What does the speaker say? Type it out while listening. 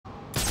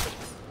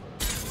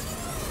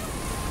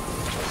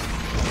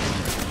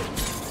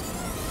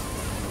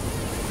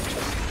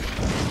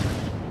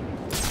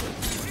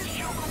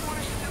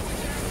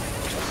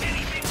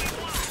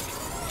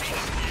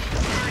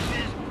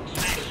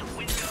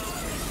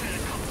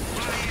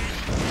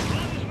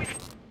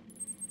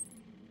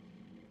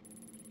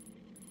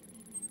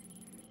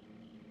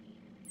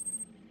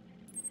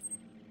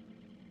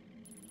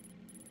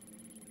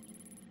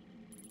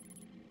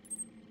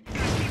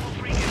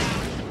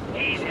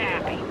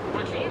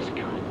wants his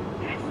cut.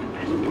 That's the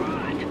best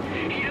part.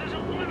 He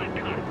doesn't want a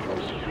cut.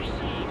 So you're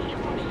saying he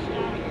wants us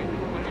out of here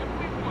whenever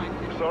we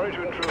want. Sorry to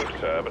intrude,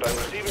 sir, but I'm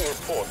receiving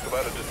reports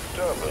about a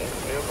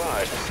disturbance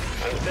nearby.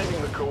 I'm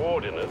sending the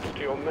coordinates to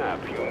your map.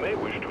 You may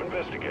wish to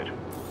investigate.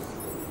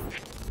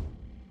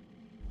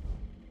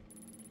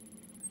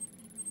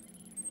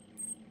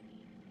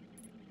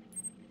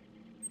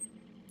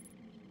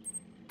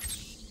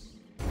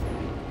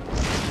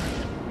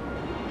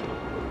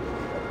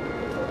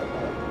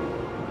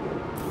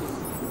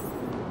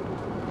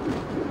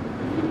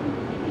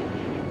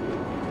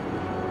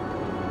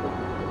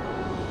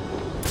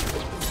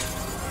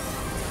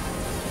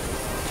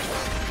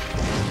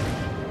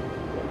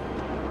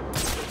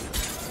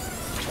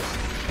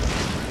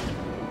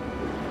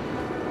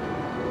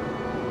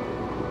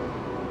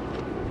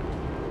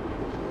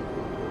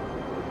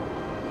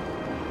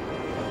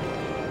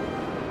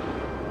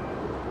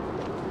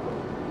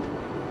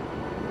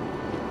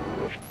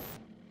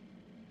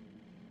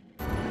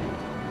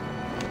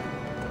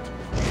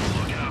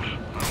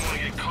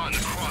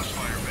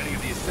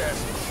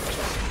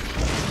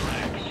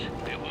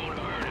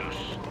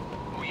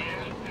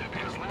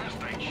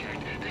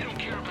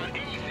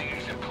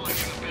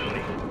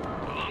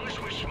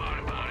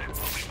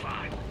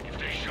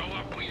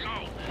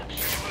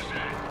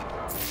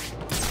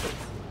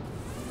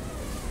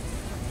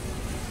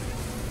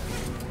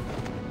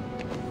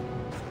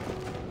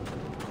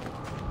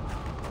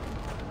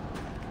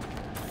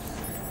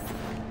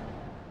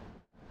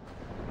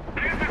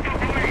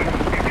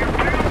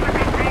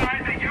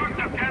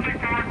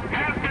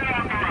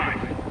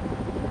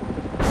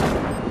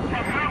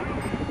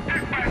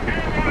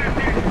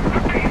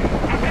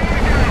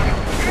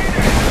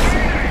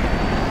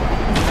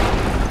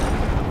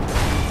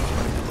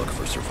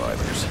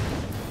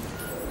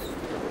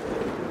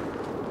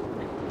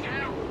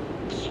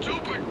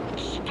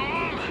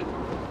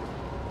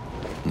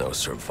 No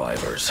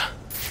survivors.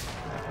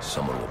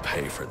 Someone will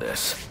pay for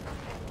this.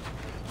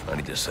 I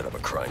need to set up a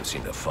crime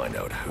scene to find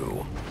out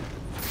who.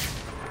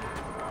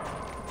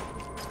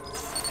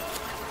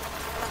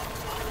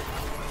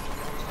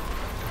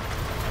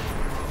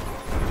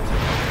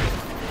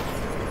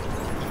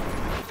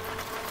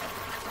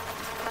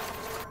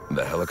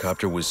 The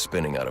helicopter was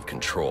spinning out of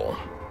control.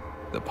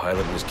 The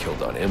pilot was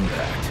killed on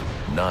impact,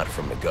 not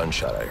from the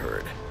gunshot I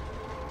heard.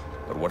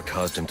 But what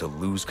caused him to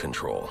lose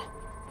control?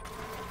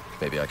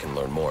 Maybe I can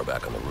learn more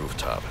back on the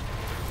rooftop.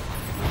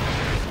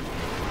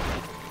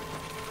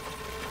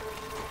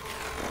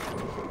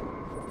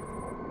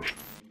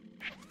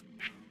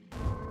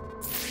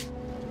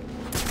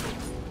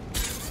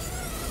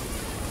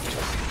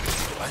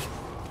 What?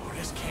 Oh,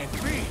 this can't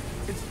be.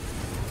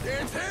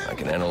 It's him! I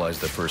can analyze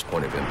the first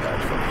point of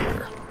impact from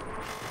here.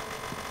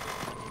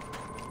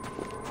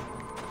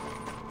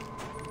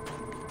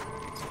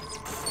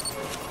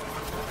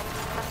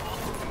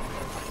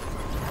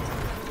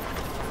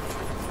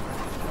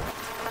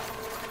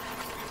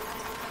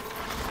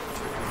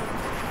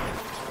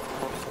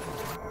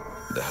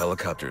 The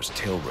helicopter's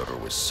tail rotor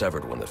was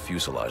severed when the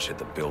fuselage hit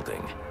the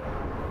building.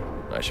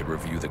 I should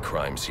review the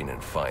crime scene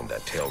and find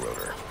that tail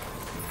rotor.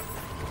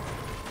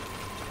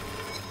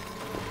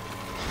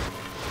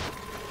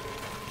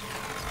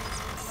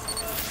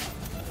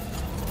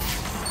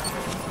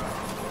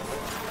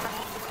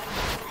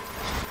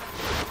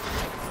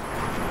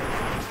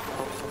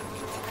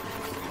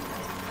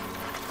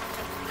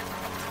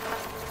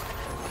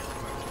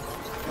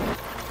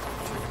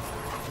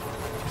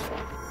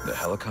 The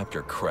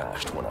helicopter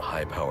crashed when a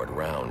high-powered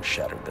round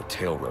shattered the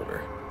tail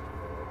rotor.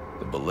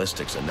 The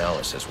ballistics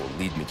analysis will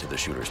lead me to the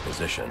shooter's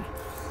position.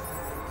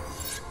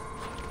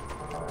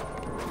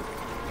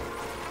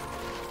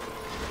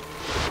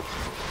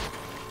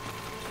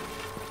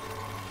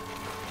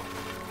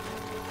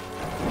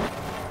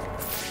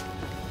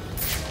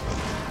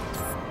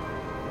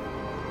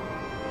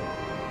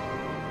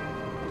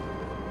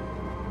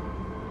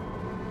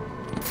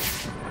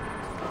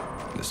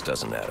 This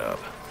doesn't add up.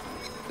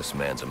 This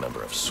man's a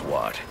member of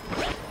SWAT.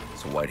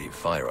 So why'd he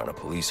fire on a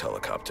police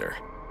helicopter?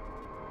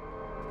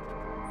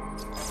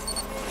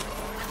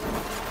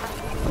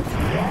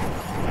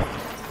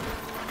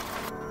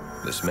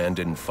 This man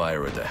didn't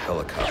fire at the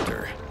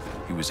helicopter.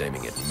 He was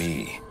aiming at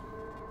me.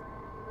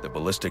 The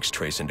ballistics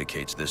trace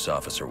indicates this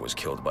officer was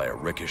killed by a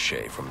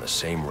ricochet from the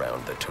same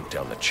round that took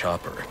down the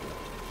chopper.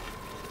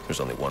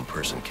 There's only one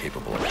person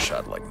capable of a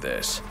shot like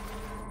this.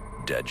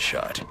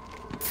 Deadshot.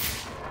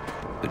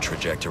 The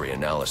trajectory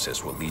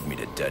analysis will lead me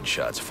to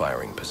Deadshot's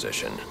firing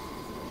position.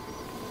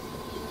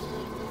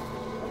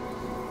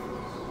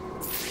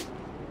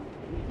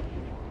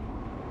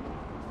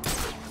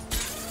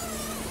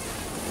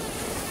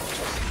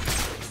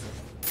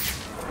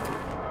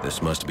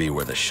 This must be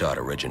where the shot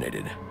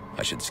originated.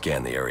 I should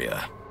scan the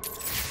area.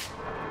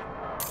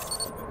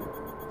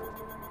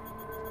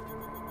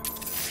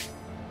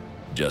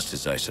 Just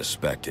as I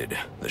suspected,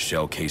 the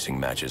shell casing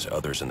matches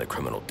others in the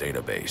criminal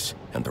database,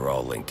 and they're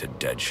all linked to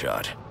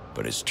Deadshot.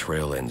 But his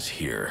trail ends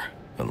here,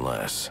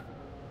 unless...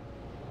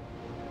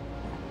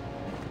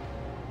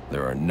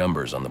 There are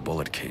numbers on the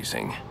bullet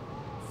casing.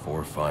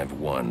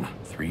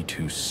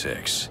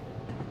 451-326.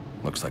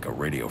 Looks like a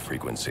radio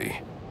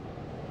frequency.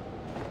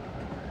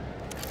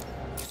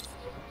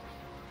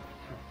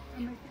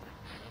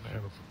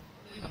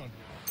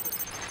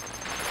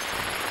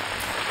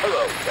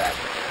 Hello,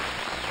 Batman.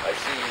 I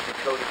see you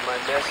decoded my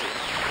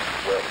message.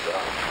 Well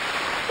done.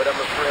 But I'm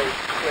afraid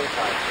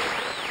playtime's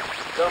over.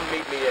 Come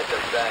meet me at the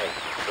bank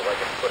so I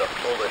can put a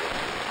bullet in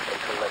you and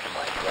collect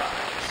my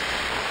prize.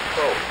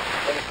 Oh,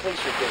 and in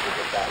case you're thinking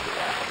of backing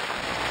out,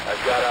 I've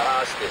got a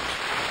hostage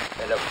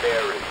and a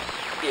very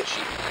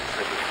itchy trigger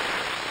finger.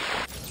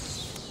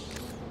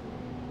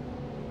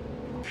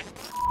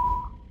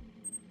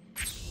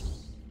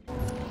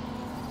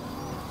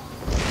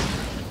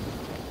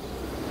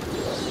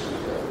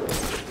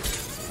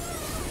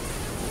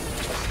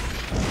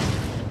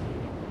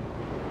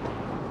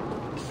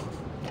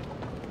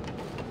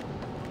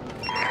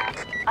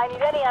 I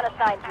need any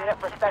unassigned unit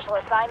for special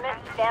assignment.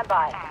 Stand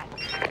by.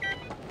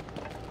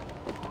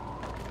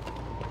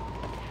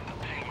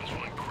 Penguin's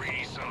one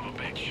greedy son of a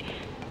bitch.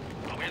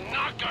 But we're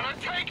not gonna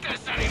take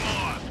this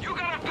anymore! You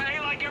gotta pay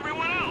like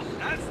everyone else!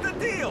 That's the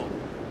deal!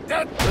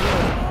 That...